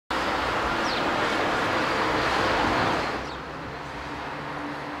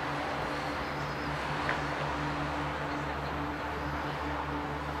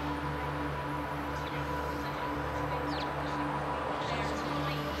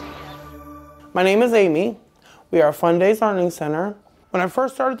My name is Amy. We are a Fun Days Learning Center. When I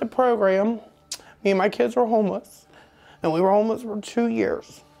first started the program, me and my kids were homeless, and we were homeless for 2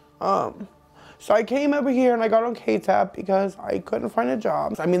 years. So I came over here and I got on KTAP because I couldn't find a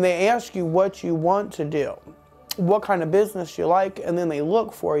job. I mean, they ask you what you want to do, what kind of business you like, and then they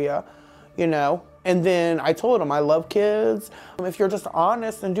look for you, you know. And then I told them I love kids. If you're just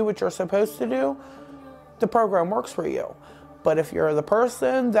honest and do what you're supposed to do, the program works for you. But if you're the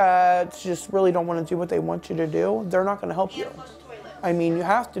person that just really don't want to do what they want you to do, they're not going to help you. I mean, you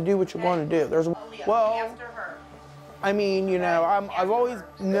have to do what you're going to do. Well, I mean, you know, I've always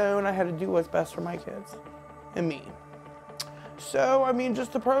known I had to do what's best for my kids and me. So, I mean,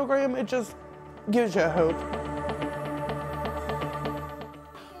 just the program, it just gives you hope.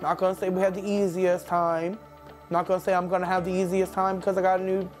 Not going to say we had the easiest time. Not going to say I'm going to have the easiest time because I got a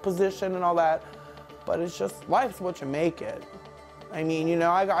new position and all that. But it's just, life's what you make it. I mean, you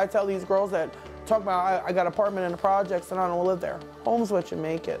know, I tell these girls that talk about I got an apartment in the projects and I don't live there. Home's what you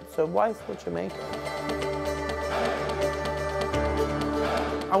make it, so life's what you make it.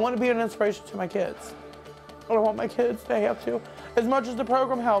 I want to be an inspiration to my kids. I don't want my kids to have to, as much as the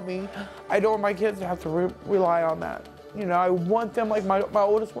program helped me, I don't want my kids to have to rely on that. You know, I want them, like my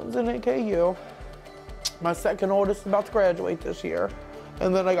oldest one's in AKU. My second oldest is about to graduate this year.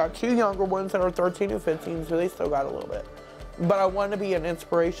 And then I got 2 younger ones that are 13 and 15, so they still got a little bit. But I want to be an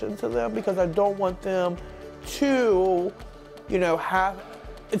inspiration to them because I don't want them to, you know,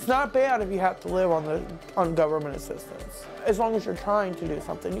 it's not bad if you have to live on government assistance, as long as you're trying to do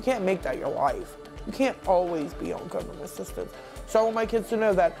something. You can't make that your life. You can't always be on government assistance. So I want my kids to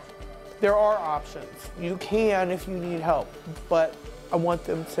know that there are options. You can if you need help, but I want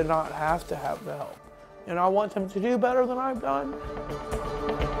them to not have to have the help. And I want them to do better than I've done.